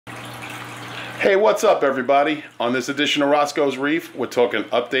Hey, what's up everybody? On this edition of Roscoe's Reef, we're talking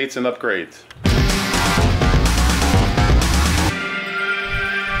updates and upgrades.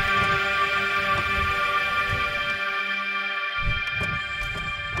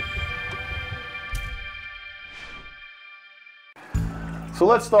 So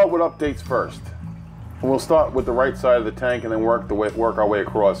let's start with updates first. We'll start with the right side of the tank and then work our way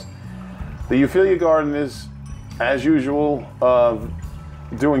across. The Euphyllia garden is, as usual,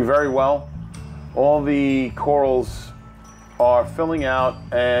 doing very well. All the corals are filling out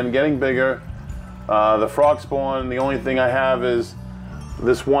and getting bigger. The frog spawn, the only thing I have is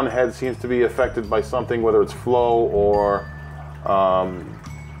this one head seems to be affected by something, whether it's flow or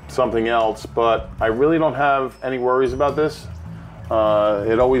something else, but I really don't have any worries about this.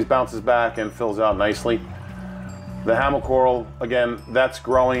 It always bounces back and fills out nicely. The hammer coral, again, that's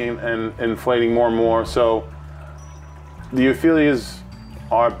growing and inflating more and more, so the Euphyllias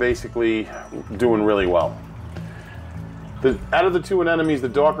are basically doing really well. Out of the two anemones, the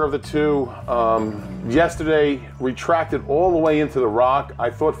darker of the two, yesterday retracted all the way into the rock. I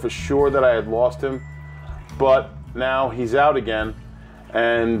thought for sure that I had lost him, but now he's out again,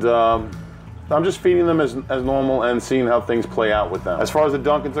 and I'm just feeding them as normal and seeing how things play out with them. As far as the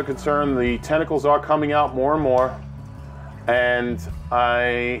Duncans are concerned, the tentacles are coming out more and more, and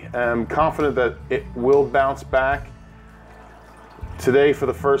I am confident that it will bounce back. Today, for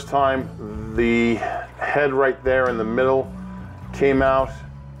the first time, the head right there in the middle came out,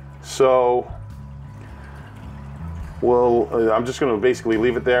 so I'm just going to basically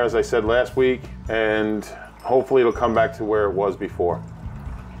leave it there as I said last week, and hopefully it'll come back to where it was before.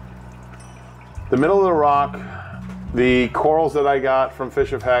 The middle of the rock, the corals that I got from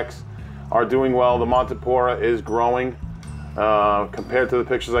Fish of Hex are doing well. The Montipora is growing. Compared to the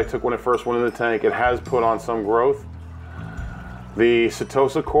pictures I took when it first went in the tank, it has put on some growth. The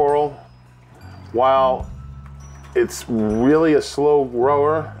Setosa coral, while it's really a slow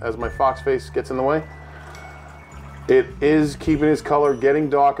grower, as my fox face gets in the way, it is keeping its color getting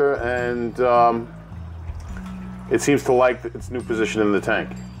darker, and it seems to like its new position in the tank.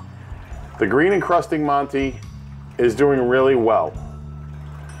 The green encrusting Monty is doing really well.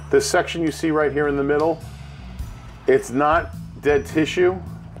 This section you see right here in the middle, it's not dead tissue.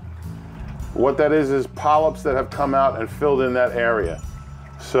 What that is polyps that have come out and filled in that area.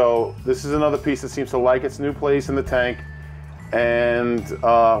 So this is another piece that seems to like its new place in the tank, and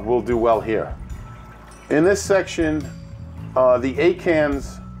will do well here. In this section, the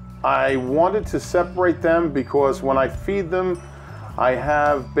acans, I wanted to separate them because when I feed them, I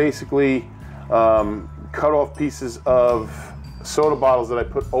have basically cut off pieces of soda bottles that I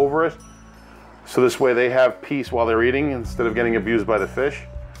put over it, so this way they have peace while they're eating instead of getting abused by the fish.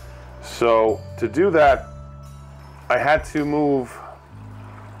 So to do that, I had to move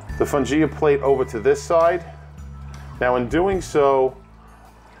the fungia plate over to this side. Now in doing so,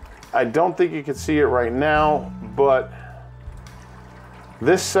 I don't think you can see it right now, but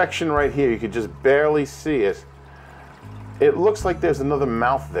this section right here, you could just barely see it. It looks like there's another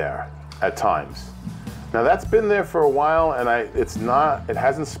mouth there at times. Now that's been there for a while, and it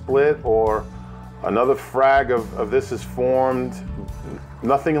hasn't split or another frag of this is formed.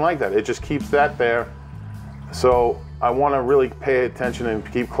 Nothing like that. It just keeps that there. So I want to really pay attention and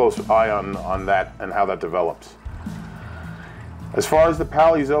keep close eye on that and how that develops. As far as the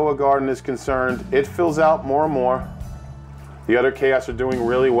Paleozoa garden is concerned, it fills out more and more. The other chaos are doing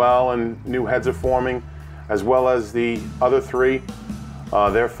really well and new heads are forming, as well as the other three.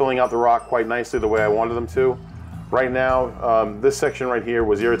 They're filling out the rock quite nicely the way I wanted them to. Right now, this section right here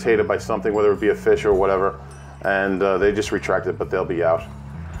was irritated by something, whether it be a fish or whatever, and they just retracted, but they'll be out.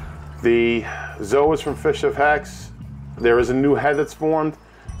 The zoas from Fish of Hex, there is a new head that's formed,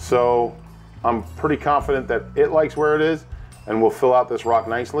 so I'm pretty confident that it likes where it is and will fill out this rock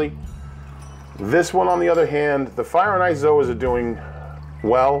nicely. This one, on the other hand, the Fire and Ice zoas are doing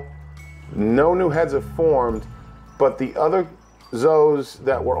well. No new heads have formed, but the other zoas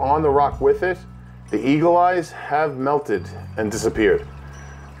that were on the rock with it, the eagle eyes, have melted and disappeared.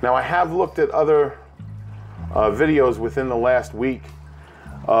 Now I have looked at other videos within the last week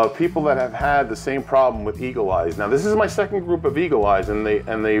of people that have had the same problem with eagle eyes. Now this is my second group of eagle eyes, and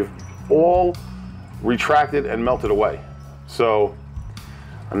they've all retracted and melted away. So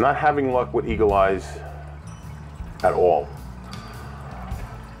I'm not having luck with eagle eyes at all.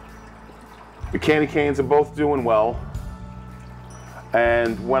 The candy canes are both doing well.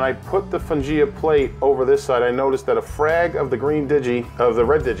 And when I put the fungia plate over this side, I noticed that a frag of the red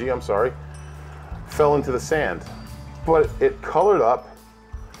digi, I'm sorry, fell into the sand. But it colored up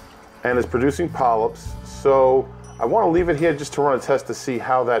and is producing polyps, so I want to leave it here just to run a test to see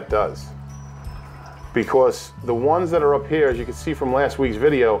how that does. because the ones that are up here, as you can see from last week's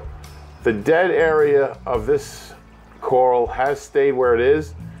video, the dead area of this coral has stayed where it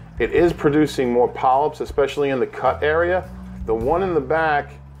is. It is producing more polyps, especially in the cut area. The one in the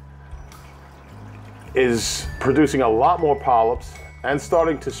back is producing a lot more polyps and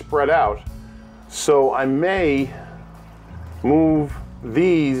starting to spread out. So I may move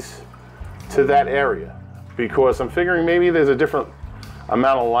these to that area because I'm figuring maybe there's a different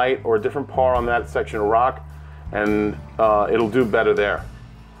amount of light or a different par on that section of rock, and it'll do better there.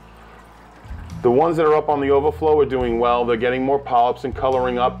 The ones that are up on the overflow are doing well. They're getting more polyps and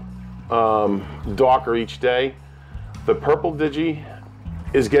coloring up darker each day. The purple digi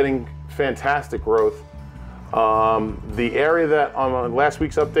is getting fantastic growth. The area that on last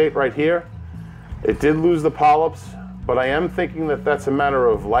week's update right here, it did lose the polyps, but I am thinking that that's a matter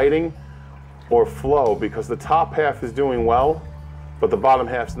of lighting or flow, because the top half is doing well, but the bottom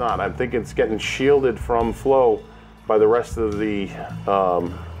half's not. I'm thinking it's getting shielded from flow by the rest of the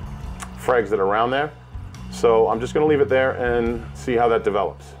frags that are around there. So I'm just gonna leave it there and see how that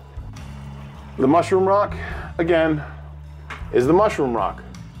develops. The mushroom rock, again, is the mushroom rock.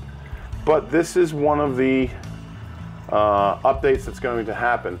 But this is one of the updates that's going to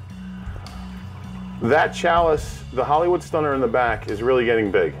happen. That chalice, the Hollywood Stunner in the back, is really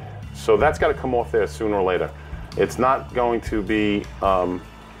getting big. So that's got to come off there sooner or later. It's not going to be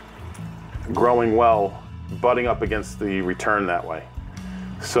growing well, butting up against the return that way.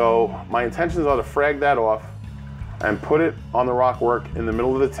 So my intentions are to frag that off and put it on the rock work in the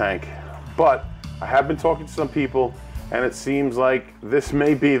middle of the tank. But I have been talking to some people, and it seems like this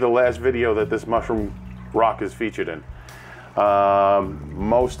may be the last video that this mushroom rock is featured in.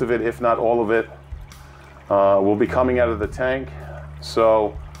 Most of it, if not all of it, will be coming out of the tank.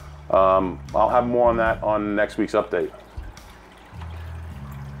 So I'll have more on that on next week's update.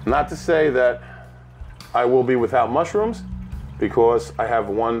 Not to say that I will be without mushrooms, because I have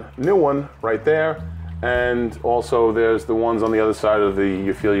one new one right there, and also there's the ones on the other side of the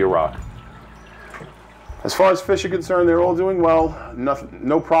Ophelia rock. As far as fish are concerned, they're all doing well.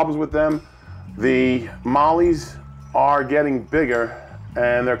 No problems with them. The mollies are getting bigger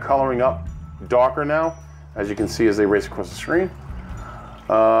and they're coloring up darker now, as you can see as they race across the screen.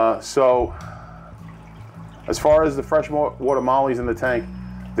 So as far as the freshwater mollies in the tank,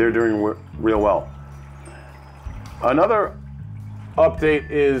 they're doing real well. Another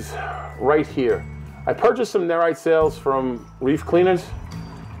update is right here. I purchased some nerite sails from Reef Cleaners,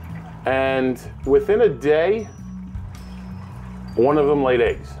 and within a day, one of them laid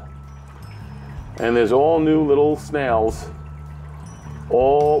eggs. And there's all new little snails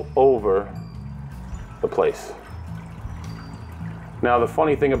all over the place. Now the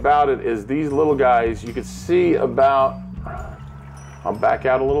funny thing about it is these little guys, you can see about, I'll back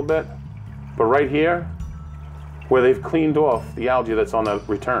out a little bit, but right here, where they've cleaned off the algae that's on the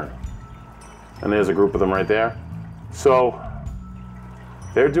return. And there's a group of them right there. So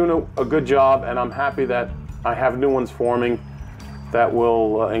they're doing a good job, and I'm happy that I have new ones forming that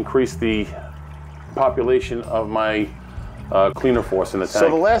will increase the population of my cleaner force in the tank. So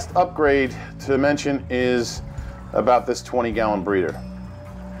the last upgrade to mention is about this 20-gallon breeder.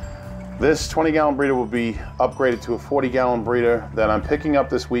 This 20-gallon breeder will be upgraded to a 40-gallon breeder that I'm picking up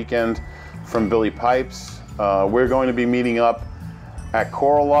this weekend from Billy Pipes. We're going to be meeting up at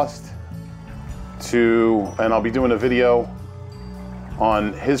Coralust and I'll be doing a video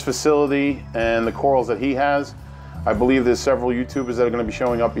on his facility and the corals that he has. I believe there's several YouTubers that are going to be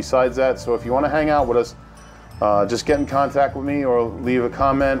showing up besides that. So if you want to hang out with us, just get in contact with me or leave a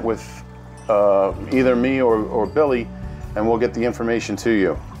comment with either me or Billy, and we'll get the information to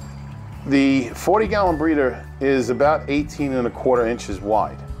you. The 40-gallon breeder is about 18¼ inches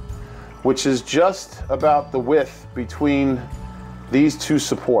wide, which is just about the width between these two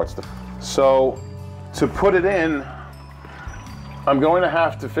supports. So to put it in, I'm going to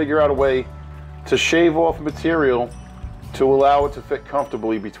have to figure out a way to shave off material to allow it to fit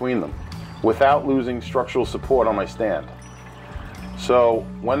comfortably between them without losing structural support on my stand. So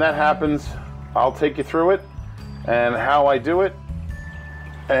when that happens, I'll take you through it and how I do it,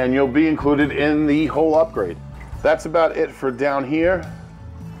 and you'll be included in the whole upgrade. That's about it for down here.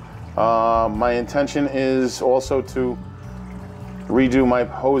 My intention is also to redo my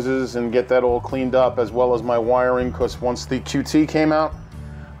hoses and get that all cleaned up, as well as my wiring, because once the QT came out,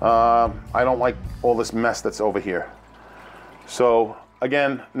 I don't like all this mess that's over here. So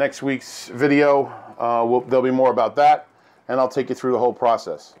again, next week's video, there'll be more about that, and I'll take you through the whole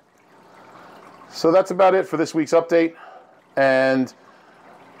process. So that's about it for this week's update, and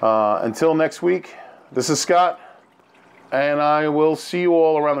until next week, this is Scott, and I will see you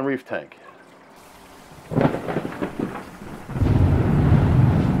all around the reef tank.